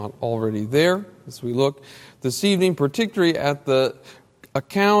not already there, as we look this evening, particularly at the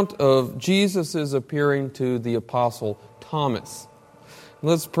account of Jesus' appearing to the Apostle Thomas.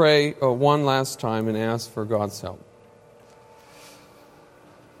 Let's pray one last time and ask for God's help.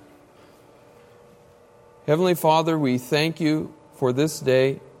 Heavenly Father, we thank you for this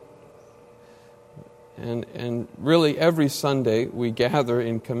day. And really every Sunday we gather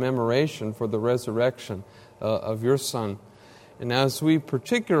in commemoration for the resurrection of your Son. And as we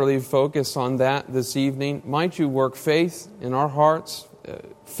particularly focus on that this evening, might you work faith in our hearts,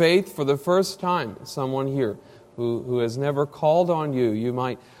 faith for the first time, someone here who has never called on you. You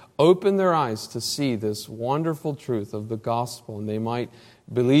might open their eyes to see this wonderful truth of the gospel, and they might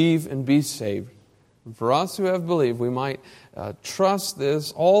believe and be saved. And for us who have believed, we might trust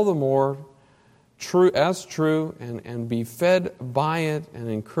this all the more true and be fed by it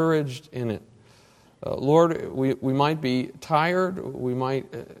and encouraged in it. Lord, we might be tired. We might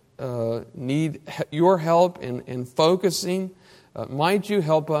need your help in focusing. Might you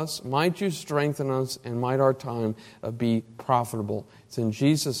help us? Might you strengthen us? And might our time be profitable? It's in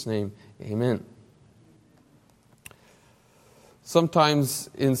Jesus' name, amen. Sometimes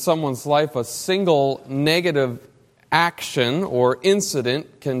in someone's life, a single negative action or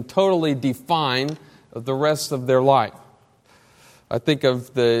incident can totally define the rest of their life. I think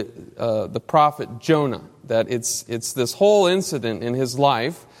of the prophet Jonah, that it's this whole incident in his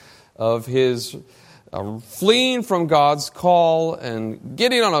life of his fleeing from God's call and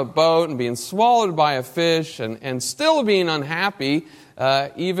getting on a boat and being swallowed by a fish and still being unhappy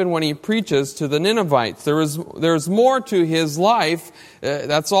even when he preaches to the Ninevites. There's more to his life.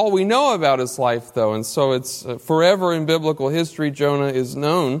 That's all we know about his life, though. And so it's forever in biblical history, Jonah is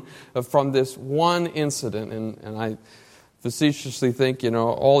known from this one incident. And I facetiously think,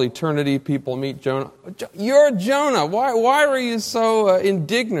 all eternity people meet Jonah. You're Jonah. Why are you so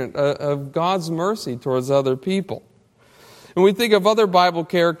indignant of God's mercy towards other people? And we think of other Bible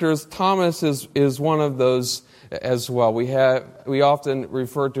characters. Thomas is one of those as well. We often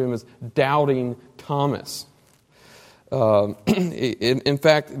refer to him as Doubting Thomas. In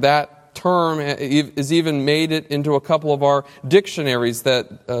fact, that term is even made it into a couple of our dictionaries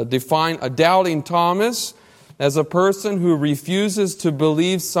that define a doubting Thomas as a person who refuses to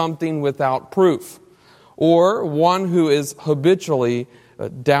believe something without proof, or one who is habitually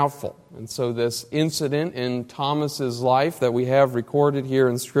doubtful. And so this incident in Thomas's life that we have recorded here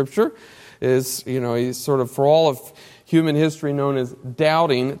in Scripture is, he's sort of, for all of human history, known as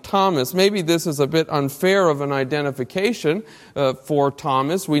Doubting Thomas. Maybe this is a bit unfair of an identification for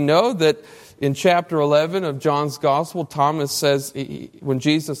Thomas. We know that in chapter 11 of John's Gospel, Thomas says, when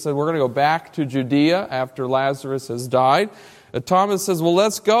Jesus said, we're going to go back to Judea after Lazarus has died, Thomas says, well,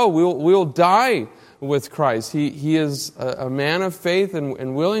 let's go. We'll die with Christ. He is a man of faith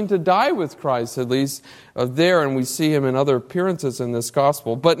and willing to die with Christ, at least there, and we see him in other appearances in this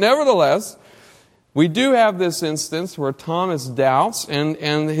Gospel. But nevertheless, we do have this instance where Thomas doubts, and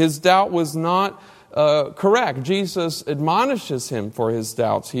his doubt was not correct. Jesus admonishes him for his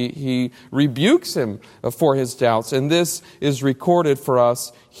doubts. He rebukes him for his doubts, and this is recorded for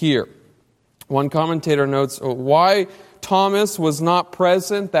us here. One commentator notes, why Thomas was not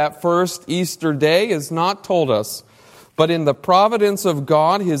present that first Easter day is not told us, but in the providence of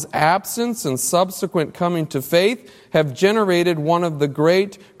God, his absence and subsequent coming to faith have generated one of the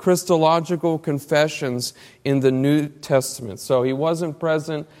great Christological confessions in the New Testament. So he wasn't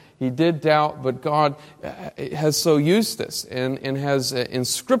present. He did doubt, but God has so used this and has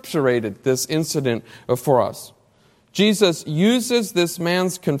inscripturated this incident for us. Jesus uses this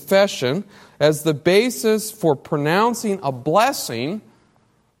man's confession as the basis for pronouncing a blessing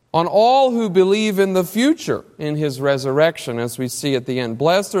on all who believe in the future in his resurrection, as we see at the end.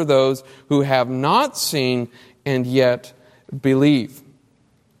 Blessed are those who have not seen and yet believe.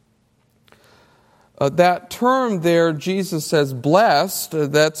 That term there, Jesus says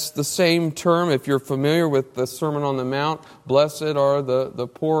blessed, that's the same term, if you're familiar with the Sermon on the Mount, blessed are the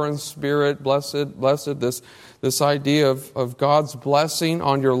poor in spirit, blessed, this idea of God's blessing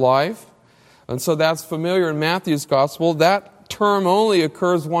on your life. And so that's familiar in Matthew's Gospel. That term only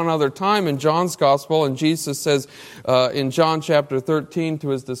occurs one other time in John's Gospel, and Jesus says in John chapter 13 to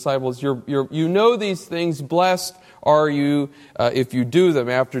his disciples, you know these things, blessed are you if you do them,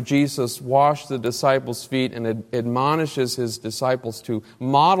 after Jesus washed the disciples' feet and admonishes his disciples to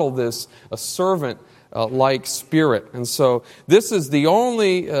model this a servant-like spirit. And so this is the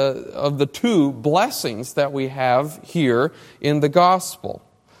only of the two blessings that we have here in the gospel.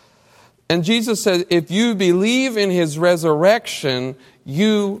 And Jesus says, if you believe in his resurrection,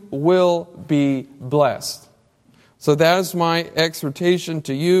 you will be blessed. So that is my exhortation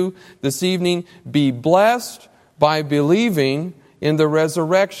to you this evening. Be blessed by believing in the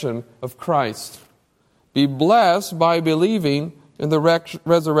resurrection of Christ. Be blessed by believing in the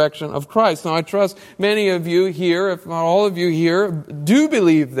resurrection of Christ. Now, I trust many of you here, if not all of you here, do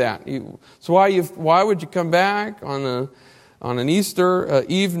believe that. So why would you come back on an Easter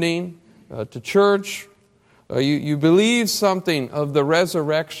evening to church? You believe something of the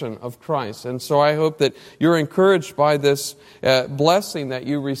resurrection of Christ. And so I hope that you're encouraged by this blessing that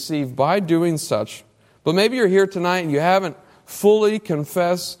you receive by doing such. But maybe you're here tonight and you haven't fully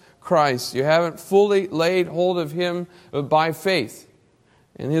confessed Christ. You haven't fully laid hold of Him by faith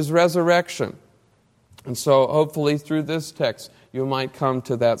in His resurrection. And so hopefully through this text you might come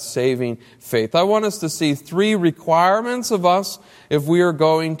to that saving faith. I want us to see 3 requirements of us if we are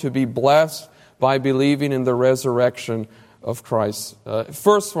going to be blessed by believing in the resurrection of Christ.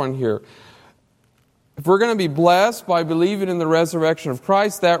 First one here. If we're going to be blessed by believing in the resurrection of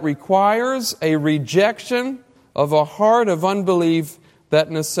Christ, that requires a rejection of a heart of unbelief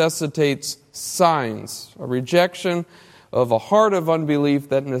that necessitates signs. A rejection of a heart of unbelief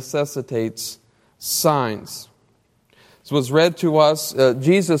that necessitates signs. This was read to us.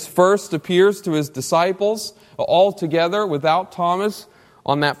 Jesus first appears to His disciples all together without Thomas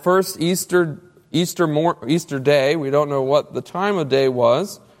on that first Easter day. We don't know what the time of day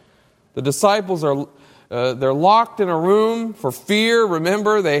was. The disciples they're locked in a room for fear.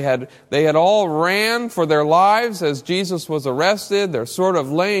 Remember, they had all ran for their lives as Jesus was arrested. They're sort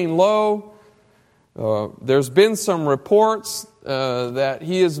of laying low. There's been some reports that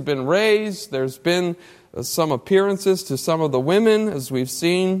He has been raised. There's been some appearances to some of the women, as we've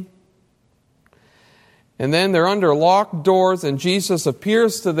seen. And then they're under locked doors, and Jesus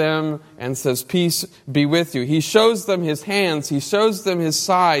appears to them and says, "Peace be with you." He shows them His hands. He shows them His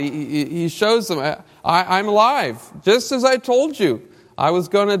side. He shows them, I'm alive, just as I told you. I was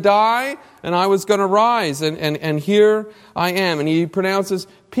going to die, and I was going to rise, and here I am. And He pronounces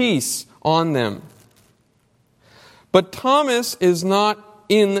peace on them. But Thomas is not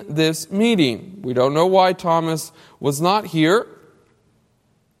in this meeting. We don't know why Thomas was not here.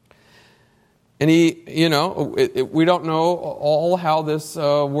 And we don't know all how this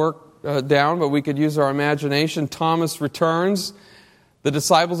worked down, but we could use our imagination. Thomas returns. The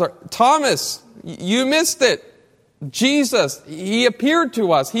disciples are, "Thomas, you missed it. Jesus, He appeared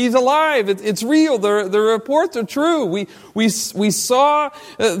to us. He's alive. It's real. The reports are true. We saw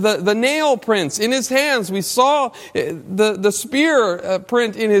the nail prints in His hands. We saw the spear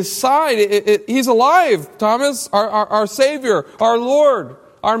print in His side. He's alive, Thomas, our Savior, our Lord,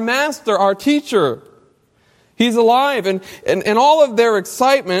 our Master, our Teacher. He's alive." And all of their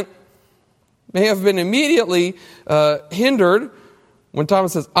excitement may have been immediately hindered when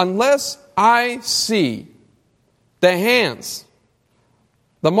Thomas says, "Unless I see the hands,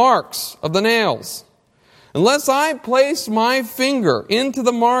 the marks of the nails, unless I place my finger into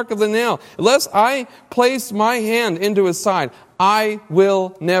the mark of the nail, unless I place my hand into His side, I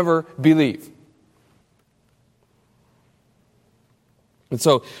will never believe." And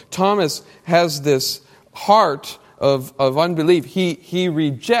so Thomas has this heart of unbelief. He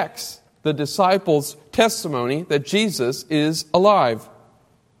rejects the disciples' testimony that Jesus is alive.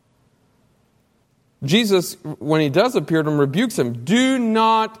 Jesus, when He does appear to him, rebukes him. "Do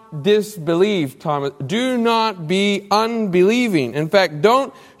not disbelieve, Thomas. Do not be unbelieving. In fact,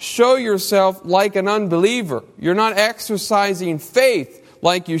 don't show yourself like an unbeliever. You're not exercising faith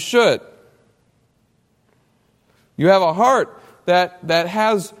like you should. You have a heart that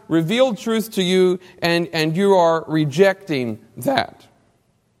has revealed truth to you, and you are rejecting that."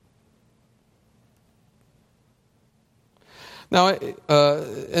 Now,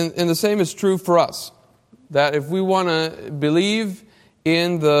 and the same is true for us, that if we want to believe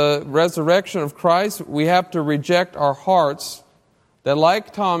in the resurrection of Christ, we have to reject our hearts that,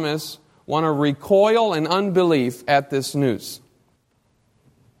 like Thomas, want to recoil in unbelief at this news.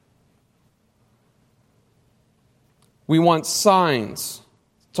 We want signs.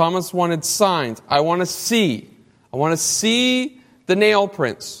 Thomas wanted signs. I want to see. I want to see the nail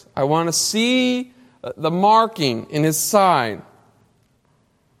prints. I want to see the marking in His side.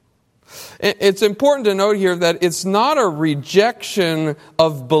 It's important to note here that it's not a rejection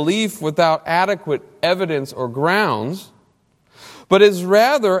of belief without adequate evidence or grounds, but is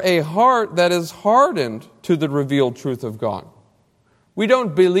rather a heart that is hardened to the revealed truth of God. We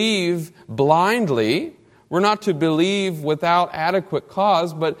don't believe blindly. We're not to believe without adequate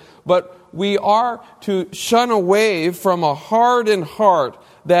cause, but we are to shun away from a hardened heart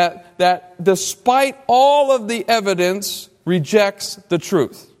that despite all of the evidence rejects the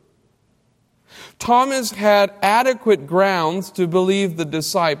truth. Thomas had adequate grounds to believe the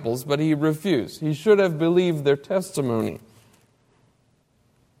disciples, but he refused. He should have believed their testimony.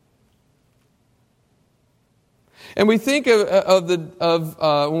 And we think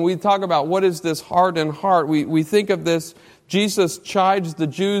of when we talk about what is this hardened heart, we think of this. Jesus chides the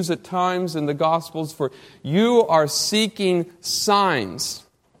Jews at times in the Gospels for, you are seeking signs.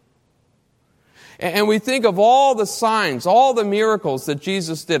 And we think of all the signs, all the miracles that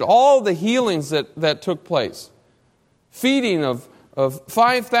Jesus did, all the healings that took place. Feeding of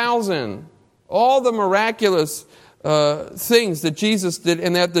 5,000, all the miraculous things that Jesus did,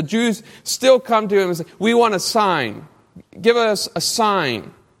 and that the Jews still come to him and say, we want a sign. Give us a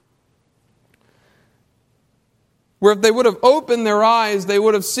sign. Where if they would have opened their eyes, they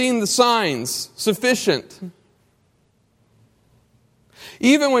would have seen the signs sufficient.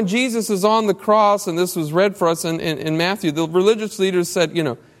 Even when Jesus is on the cross, and this was read for us in Matthew, the religious leaders said,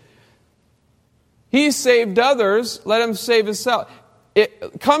 he saved others, let him save himself.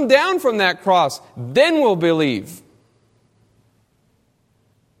 Come down from that cross, then we'll believe.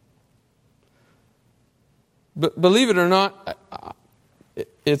 But believe it or not,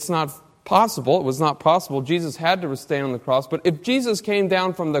 it's not possible. It was not possible. Jesus had to stay on the cross. But if Jesus came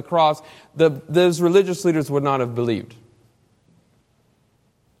down from the cross, those religious leaders would not have believed.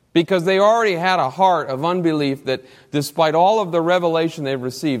 Because they already had a heart of unbelief that despite all of the revelation they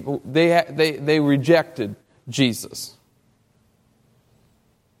received, they rejected Jesus.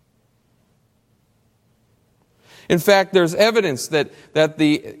 In fact, there's evidence that of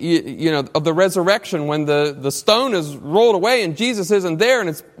the resurrection when the stone is rolled away and Jesus isn't there and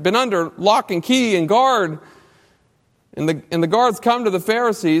it's been under lock and key and guard, and the guards come to the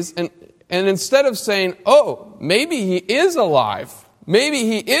Pharisees and instead of saying, oh, maybe he is alive, maybe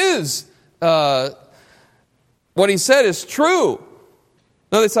he is what he said is true.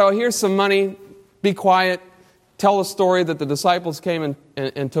 No, they say, oh, here's some money, be quiet, tell a story that the disciples came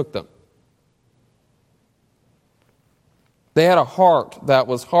and took them. They had a heart that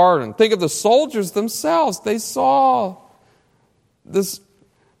was hardened. Think of the soldiers themselves. They saw this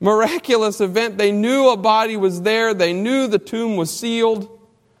miraculous event. They knew a body was there. They knew the tomb was sealed.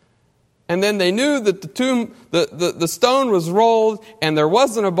 And then they knew that the stone was rolled and there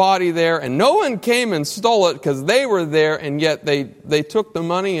wasn't a body there. And no one came and stole it because they were there. And yet they took the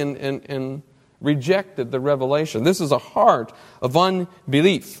money and rejected the revelation. This is a heart of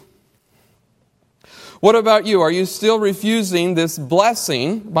unbelief. What about you? Are you still refusing this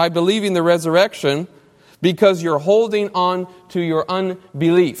blessing by believing the resurrection because you're holding on to your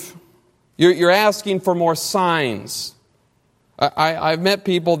unbelief? You're asking for more signs. I've met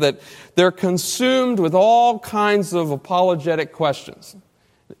people that they're consumed with all kinds of apologetic questions.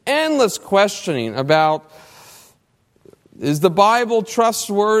 Endless questioning about, is the Bible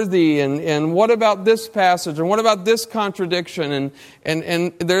trustworthy? And what about this passage? And what about this contradiction?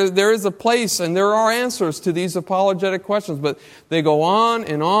 And there is a place and there are answers to these apologetic questions. But they go on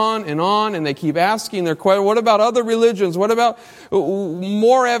and on and on and they keep asking their question. What about other religions? What about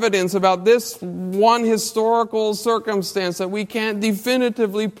more evidence about this one historical circumstance that we can't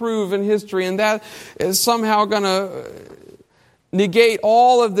definitively prove in history? And that is somehow going to negate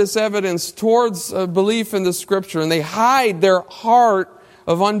all of this evidence towards belief in the Scripture, and they hide their heart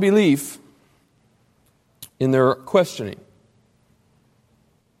of unbelief in their questioning.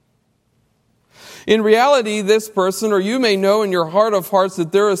 In reality, this person, or you may know in your heart of hearts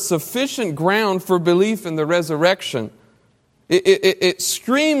that there is sufficient ground for belief in the resurrection. It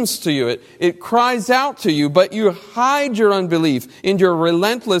screams to you, it cries out to you, but you hide your unbelief in your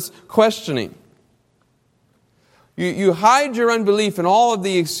relentless questioning. You hide your unbelief in all of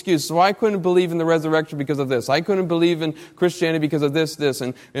the excuses. So I couldn't believe in the resurrection because of this. I couldn't believe in Christianity because of this.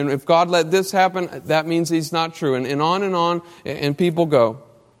 And if God let this happen, that means He's not true. And on, and people go.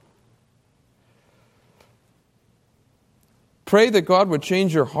 Pray that God would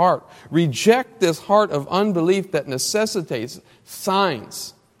change your heart. Reject this heart of unbelief that necessitates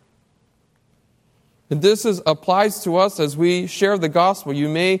signs. And this applies to us as we share the gospel. You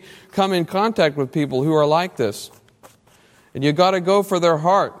may come in contact with people who are like this. And you got to go for their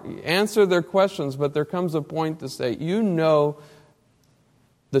heart. Answer their questions, but there comes a point to say, you know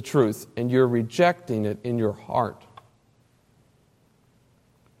the truth, and you're rejecting it in your heart.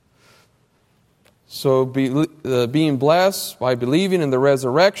 So being blessed by believing in the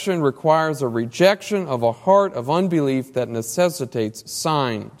resurrection requires a rejection of a heart of unbelief that necessitates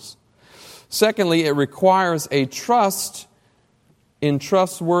signs. Secondly, it requires a trust in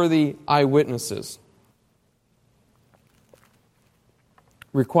trustworthy eyewitnesses.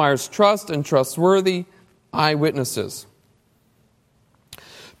 Requires trust in trustworthy eyewitnesses.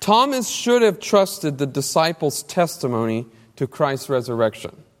 Thomas should have trusted the disciples' testimony to Christ's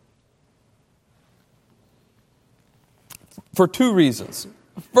resurrection. For two reasons.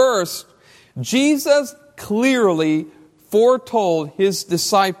 First, Jesus clearly foretold his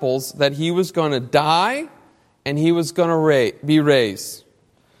disciples that he was going to die and he was going to be raised.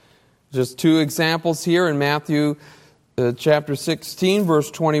 Just two examples here in Matthew chapter 16, verse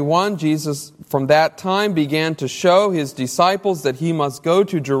 21. Jesus from that time began to show his disciples that he must go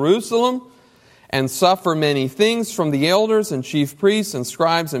to Jerusalem and suffer many things from the elders and chief priests and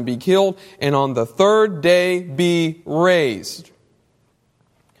scribes and be killed, and on the third day be raised.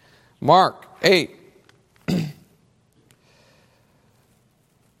 Mark 8.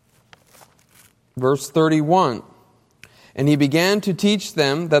 Verse 31. And he began to teach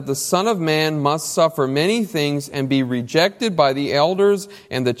them that the Son of Man must suffer many things and be rejected by the elders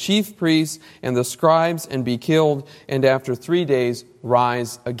and the chief priests and the scribes and be killed, and after 3 days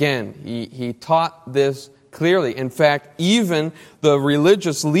rise again. He taught this clearly. In fact, even the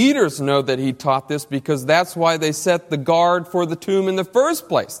religious leaders know that he taught this, because that's why they set the guard for the tomb in the first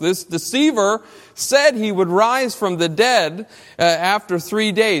place. This deceiver said he would rise from the dead after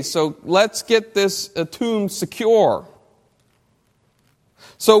 3 days. So let's get this tomb secure.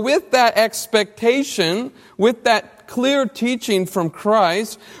 So with that expectation, with that clear teaching from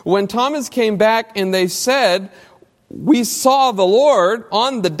Christ, when Thomas came back and they said, "We saw the Lord,"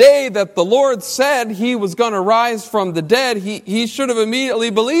 on the day that the Lord said he was going to rise from the dead, he should have immediately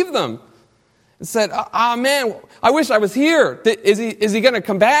believed them. And said, man, I wish I was here. Is he going to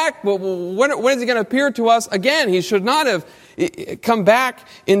come back? When is he going to appear to us again? He should not have come back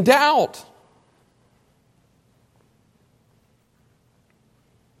in doubt.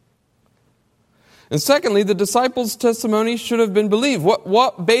 And secondly, the disciples' testimony should have been believed.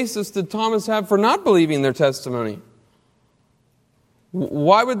 What basis did Thomas have for not believing their testimony?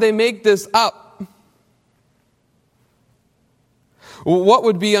 Why would they make this up? What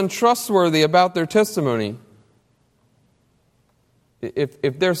would be untrustworthy about their testimony?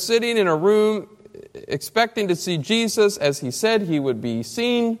 If they're sitting in a room expecting to see Jesus as he said he would be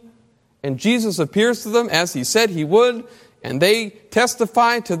seen, and Jesus appears to them as he said he would, and they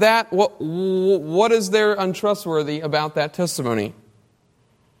testify to that, what is there untrustworthy about that testimony?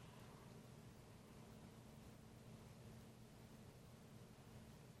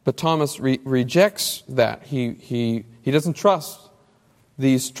 But Thomas rejects that. He doesn't trust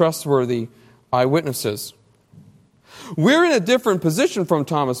these trustworthy eyewitnesses. We're in a different position from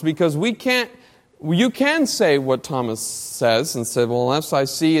Thomas, because you can say what Thomas says and say, well, unless I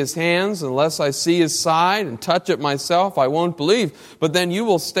see his hands, unless I see his side and touch it myself, I won't believe. But then you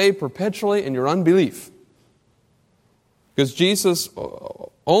will stay perpetually in your unbelief. Because Jesus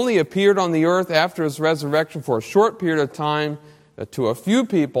only appeared on the earth after his resurrection for a short period of time to a few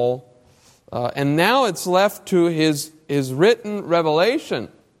people, and now it's left to his written revelation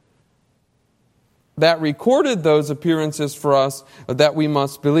that recorded those appearances for us that we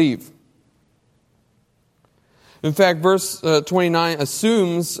must believe. In fact, verse 29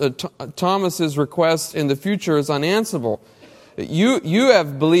 assumes Thomas's request in the future is unanswerable. You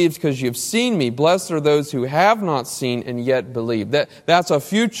have believed because you've seen me. Blessed are those who have not seen and yet believe. That's a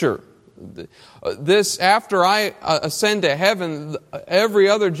future. This, after I ascend to heaven, every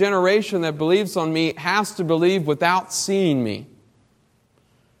other generation that believes on me has to believe without seeing me.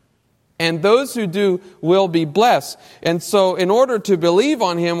 And those who do will be blessed. And so in order to believe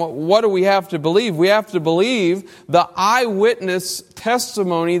on him, what do we have to believe? We have to believe the eyewitness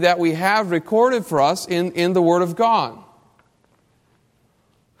testimony that we have recorded for us in the Word of God.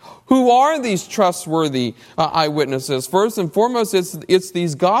 Who are these trustworthy eyewitnesses? First and foremost, it's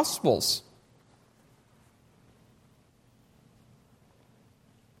these Gospels.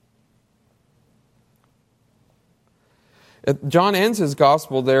 John ends his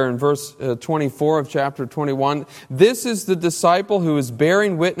gospel there in verse 24 of chapter 21. This is the disciple who is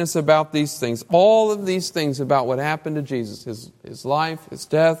bearing witness about these things, all of these things about what happened to Jesus, his life, his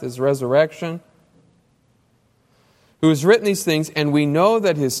death, his resurrection, who has written these things, and we know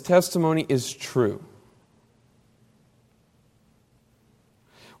that his testimony is true.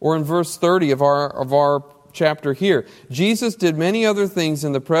 Or in verse 30 of our chapter here, Jesus did many other things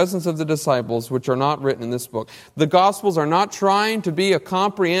in the presence of the disciples which are not written in this book. The Gospels are not trying to be a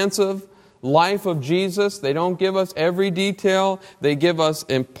comprehensive life of Jesus. They don't give us every detail. They give us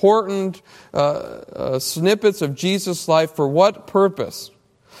important snippets of Jesus' life. For what purpose?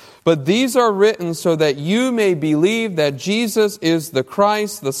 But these are written so that you may believe that Jesus is the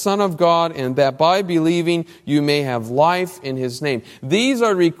Christ, the Son of God, and that by believing you may have life in His name. These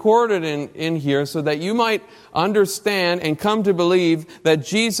are recorded in here so that you might understand and come to believe that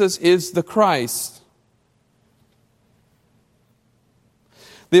Jesus is the Christ.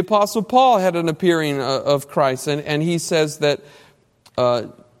 The Apostle Paul had an appearing of Christ, and he says that,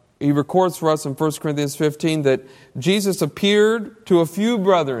 he records for us in 1 Corinthians 15 that Jesus appeared to a few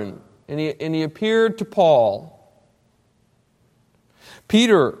brethren, and he appeared to Paul.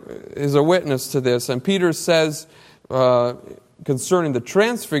 Peter is a witness to this, and Peter says concerning the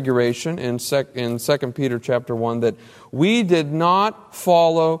transfiguration in 2 Peter chapter 1 that we did not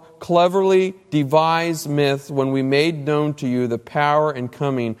follow cleverly devised myths when we made known to you the power and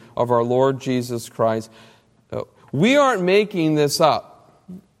coming of our Lord Jesus Christ. We aren't making this up.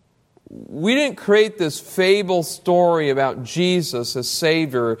 We didn't create this fable story about Jesus as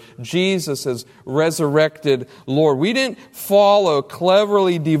Savior, Jesus as resurrected Lord. We didn't follow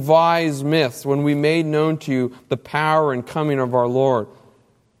cleverly devised myths when we made known to you the power and coming of our Lord.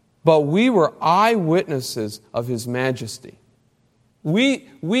 But we were eyewitnesses of His majesty. We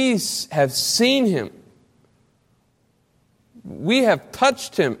have seen Him. We have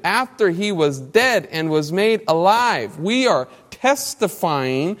touched Him after He was dead and was made alive. We are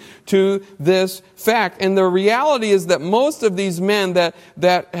testifying to this fact. And the reality is that most of these men that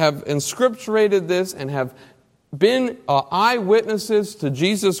have inscripturated this and have been eyewitnesses to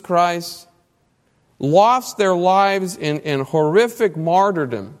Jesus Christ lost their lives in horrific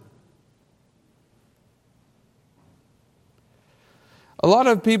martyrdom. A lot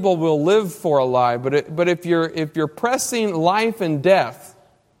of people will live for a lie, but if you're pressing life and death,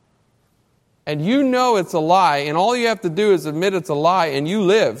 and you know it's a lie, and all you have to do is admit it's a lie, and you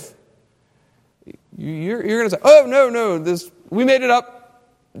live, you're going to say, "Oh no, we made it up.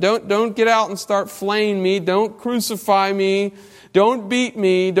 Don't get out and start flaying me. Don't crucify me. Don't beat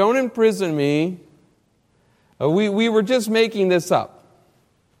me. Don't imprison me. We were just making this up."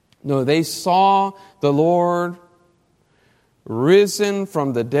 No, they saw the Lord risen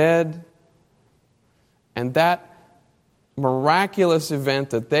from the dead, and that miraculous event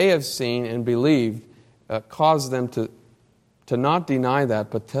that they have seen and believed caused them to not deny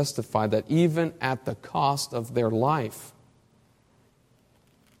that, but testify that even at the cost of their life.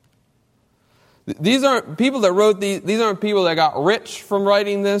 These aren't people that wrote these aren't people that got rich from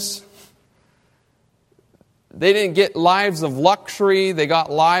writing this. They didn't get lives of luxury. They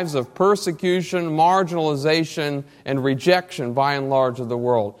got lives of persecution, marginalization, and rejection by and large of the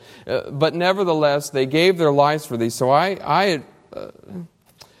world. But nevertheless, they gave their lives for these. So I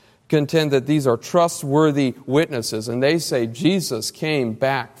contend that these are trustworthy witnesses. And they say Jesus came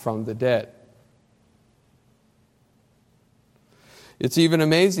back from the dead. It's even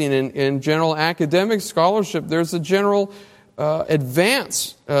amazing. In general academic scholarship, there's a general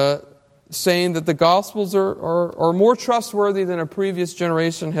advance saying that the Gospels are more trustworthy than a previous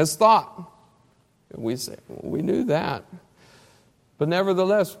generation has thought. We say, well, we knew that. But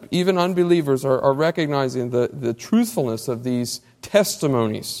nevertheless, even unbelievers are recognizing the truthfulness of these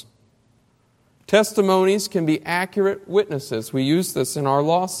testimonies. Testimonies can be accurate witnesses. We use this in our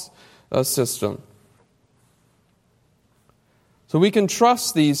law system. So we can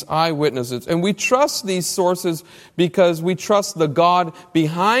trust these eyewitnesses. And we trust these sources because we trust the God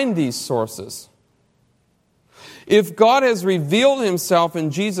behind these sources. If God has revealed Himself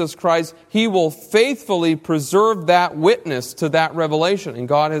in Jesus Christ, He will faithfully preserve that witness to that revelation. And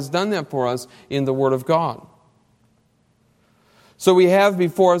God has done that for us in the Word of God. So we have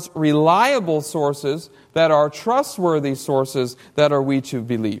before us reliable sources that are trustworthy sources that are we to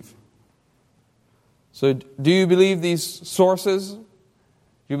believe. So do you believe these sources? Do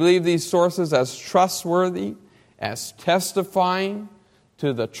you believe these sources as trustworthy, as testifying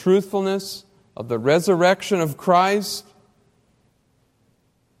to the truthfulness of the resurrection of Christ?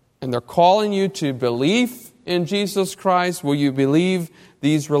 And they're calling you to belief in Jesus Christ. Will you believe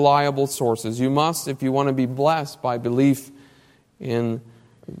these reliable sources? You must if you want to be blessed by belief in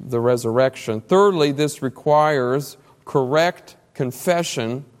the resurrection. Thirdly, this requires correct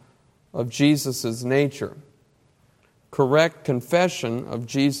confession of Jesus' nature. Correct confession of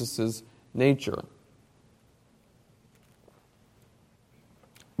Jesus' nature.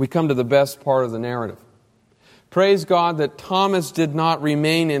 We come to the best part of the narrative. Praise God that Thomas did not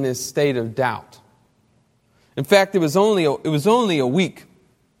remain in his state of doubt. In fact, it was only a week.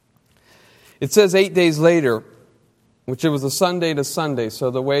 It says 8 days later, which it was a Sunday to Sunday. So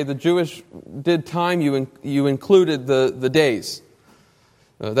the way the Jewish did time, you included the days.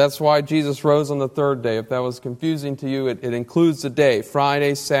 That's why Jesus rose on the third day. If that was confusing to you, it includes the day.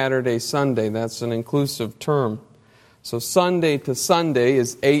 Friday, Saturday, Sunday. That's an inclusive term. So Sunday to Sunday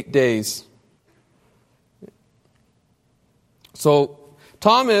is 8 days. So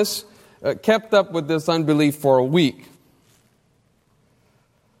Thomas kept up with this unbelief for a week.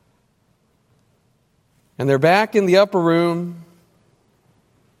 And they're back in the upper room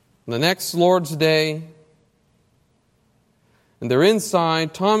the next Lord's Day. And they're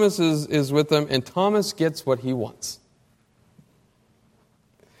inside. Thomas is with them, and Thomas gets what he wants.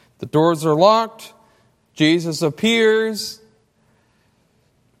 The doors are locked. Jesus appears.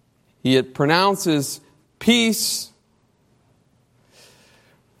 He pronounces peace.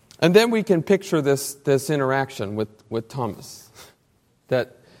 And then we can picture this interaction with Thomas.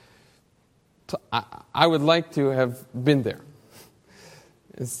 That I would like to have been there.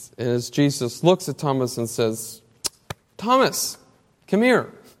 As Jesus looks at Thomas and says, Thomas, come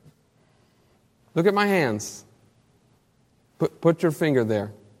here. Look at my hands. Put your finger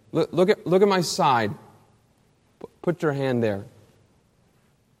there. Look at my side. Put your hand there.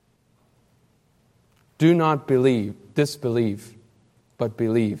 Do not disbelieve, but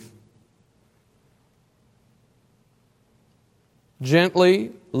believe.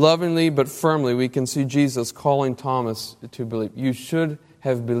 Gently, lovingly, but firmly, we can see Jesus calling Thomas to believe. You should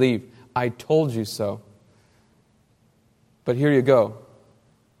have believed. I told you so. But here you go.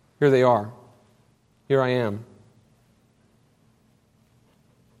 Here they are. Here I am.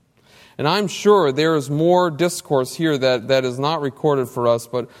 And I'm sure there is more discourse here that is not recorded for us,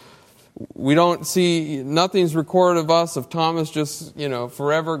 but we don't see, nothing's recorded of us, of Thomas just,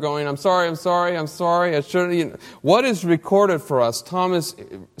 forever going, I'm sorry, I shouldn't. What is recorded for us? Thomas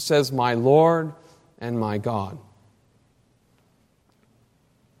says, my Lord and my God.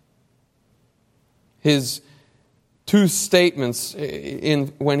 His two statements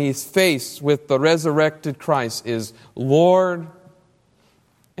when he's faced with the resurrected Christ is Lord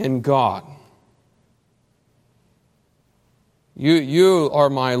and God. You are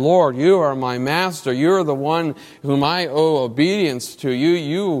my Lord. You are my Master. You are the one whom I owe obedience to.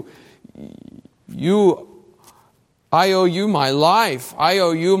 I owe you my life. I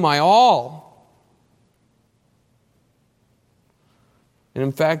owe you my all. And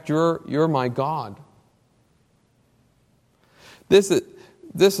in fact, you're my God. This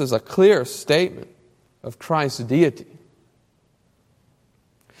is a clear statement of Christ's deity.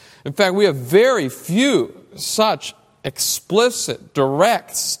 In fact, we have very few such explicit,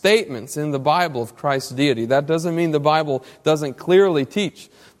 direct statements in the Bible of Christ's deity. That doesn't mean the Bible doesn't clearly teach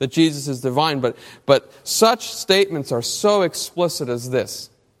that Jesus is divine, but such statements are so explicit as this.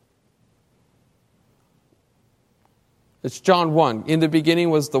 It's John 1. In the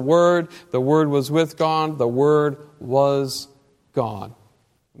beginning was the Word was with God, the Word was God.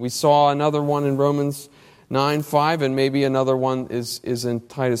 We saw another one in Romans 9:5, and maybe another one is in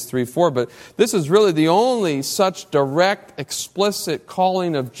Titus 3:4. But this is really the only such direct, explicit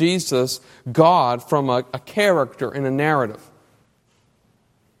calling of Jesus, God, from a character in a narrative.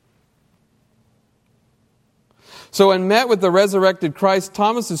 So when met with the resurrected Christ,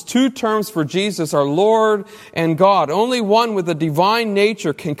 Thomas's two terms for Jesus are Lord and God. Only one with a divine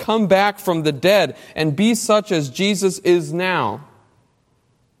nature can come back from the dead and be such as Jesus is now.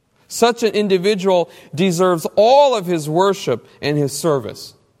 Such an individual deserves all of his worship and his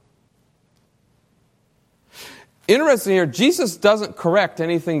service. Interesting here, Jesus doesn't correct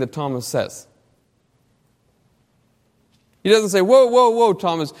anything that Thomas says. He doesn't say, whoa,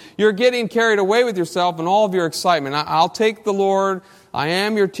 Thomas, you're getting carried away with yourself and all of your excitement. I'll take the Lord. I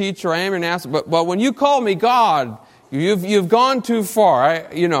am your teacher. I am your master. But when you call me God, you've gone too far.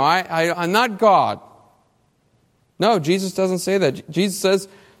 I'm not God. No, Jesus doesn't say that. Jesus says,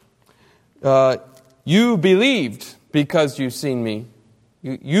 you believed because you've seen me.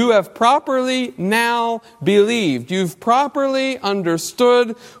 You have properly now believed. You've properly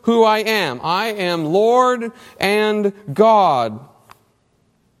understood who I am. I am Lord and God.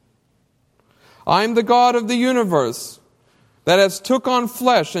 I'm the God of the universe that has took on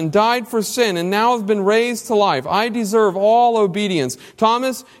flesh and died for sin and now has been raised to life. I deserve all obedience.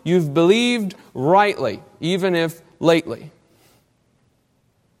 Thomas, you've believed rightly, even if lately.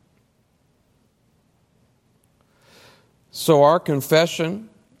 So our confession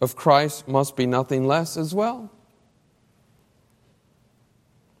of Christ must be nothing less as well.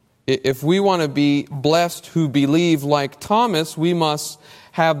 If we want to be blessed who believe like Thomas, we must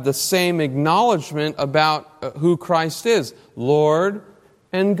have the same acknowledgement about who Christ is, Lord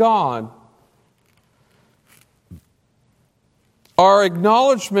and God. Our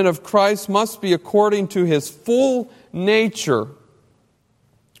acknowledgement of Christ must be according to His full nature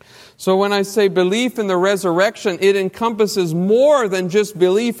So when I say belief in the resurrection, it encompasses more than just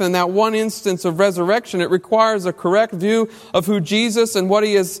belief in that one instance of resurrection. It requires a correct view of who Jesus and what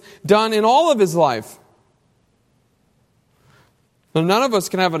He has done in all of His life. Now, none of us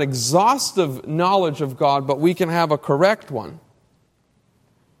can have an exhaustive knowledge of God, but we can have a correct one.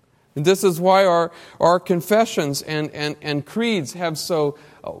 And this is why our confessions and creeds have so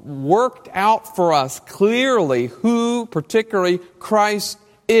worked out for us clearly who particularly Christ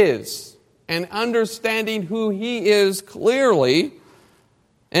is. And understanding who He is clearly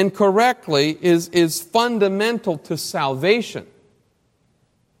and correctly is fundamental to salvation.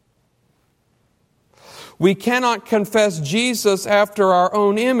 We cannot confess Jesus after our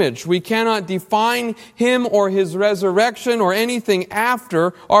own image. We cannot define Him or His resurrection or anything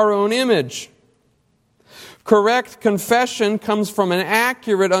after our own image. Correct confession comes from an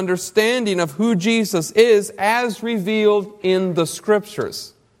accurate understanding of who Jesus is as revealed in the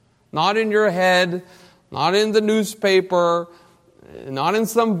Scriptures. Not in your head, not in the newspaper, not in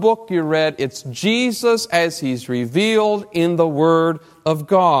some book you read. It's Jesus as He's revealed in the Word of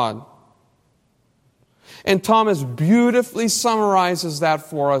God. And Thomas beautifully summarizes that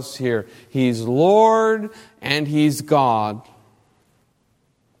for us here. He's Lord and He's God.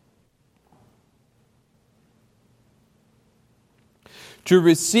 To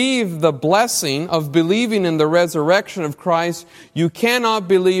receive the blessing of believing in the resurrection of Christ, you cannot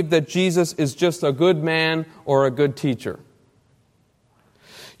believe that Jesus is just a good man or a good teacher.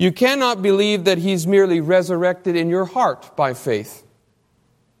 You cannot believe that He's merely resurrected in your heart by faith.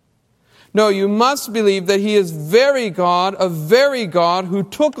 No, you must believe that He is very God, a very God who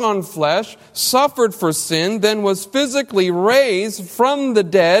took on flesh, suffered for sin, then was physically raised from the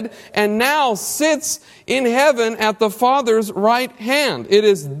dead, and now sits in heaven at the Father's right hand. It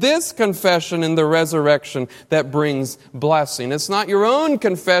is this confession in the resurrection that brings blessing. It's not your own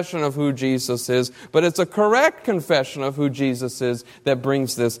confession of who Jesus is, but it's a correct confession of who Jesus is that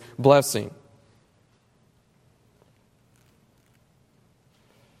brings this blessing.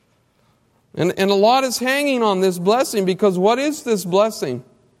 And a lot is hanging on this blessing, because what is this blessing?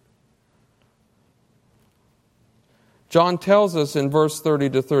 John tells us in verse 30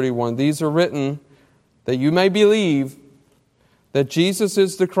 to 31, these are written that you may believe that Jesus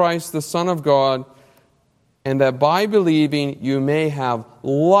is the Christ, the Son of God, and that by believing you may have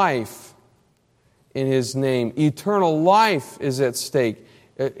life in His name. Eternal life is at stake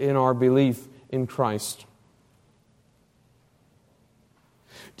in our belief in Christ.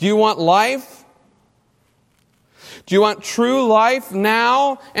 Do you want life? Do you want true life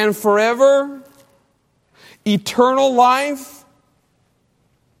now and forever? Eternal life?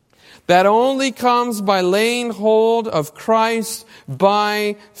 That only comes by laying hold of Christ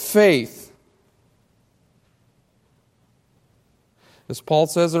by faith. As Paul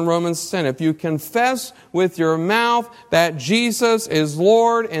says in Romans 10, if you confess with your mouth that Jesus is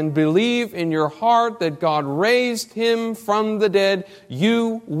Lord and believe in your heart that God raised Him from the dead,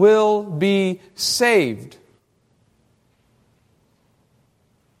 you will be saved.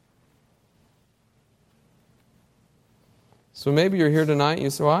 So maybe you're here tonight and you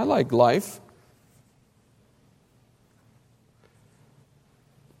say, well, I like life.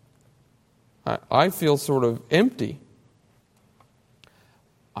 I feel sort of empty.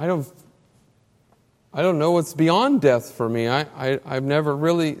 I don't know what's beyond death for me. I've never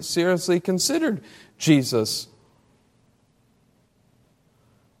really seriously considered Jesus.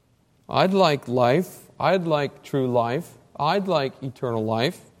 I'd like life. I'd like true life. I'd like eternal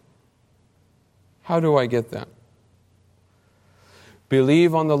life. How do I get that?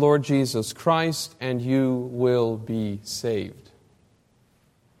 Believe on the Lord Jesus Christ and you will be saved.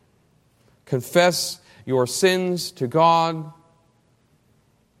 Confess your sins to God.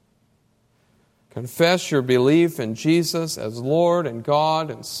 Confess your belief in Jesus as Lord and God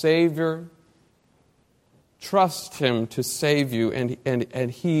and Savior. Trust Him to save you,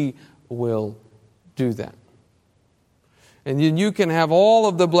 and He will do that. And then you can have all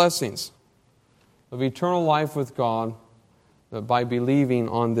of the blessings of eternal life with God by believing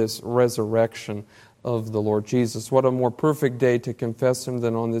on this resurrection of the Lord Jesus. What a more perfect day to confess Him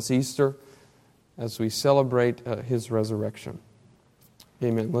than on this Easter as we celebrate His resurrection.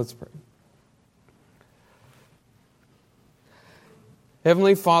 Amen. Let's pray.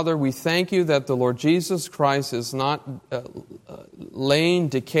 Heavenly Father, we thank You that the Lord Jesus Christ is not laying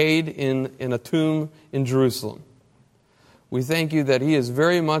decayed in a tomb in Jerusalem. We thank You that He is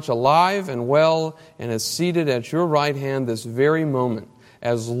very much alive and well and is seated at Your right hand this very moment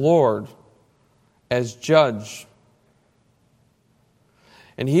as Lord, as Judge.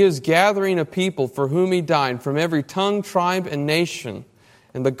 And He is gathering a people for whom He died from every tongue, tribe, and nation.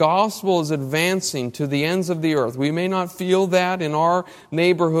 And the gospel is advancing to the ends of the earth. We may not feel that in our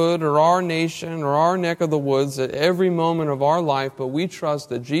neighborhood or our nation or our neck of the woods at every moment of our life, but we trust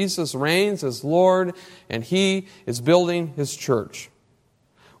that Jesus reigns as Lord and He is building His church.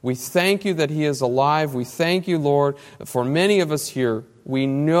 We thank You that He is alive. We thank You, Lord, for many of us here. We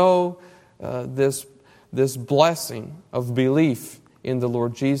know this blessing of belief in the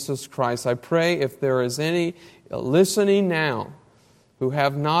Lord Jesus Christ. I pray if there is any listening now who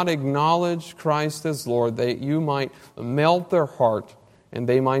have not acknowledged Christ as Lord, that You might melt their heart and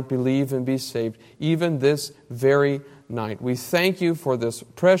they might believe and be saved, even this very night. We thank You for this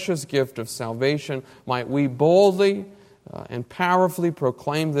precious gift of salvation. Might we boldly and powerfully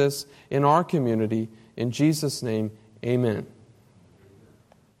proclaim this in our community. In Jesus' name, amen.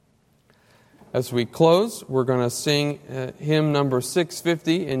 As we close, we're going to sing hymn number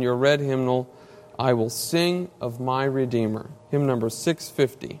 650 in your red hymnal, I Will Sing of My Redeemer. Hymn number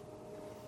 650.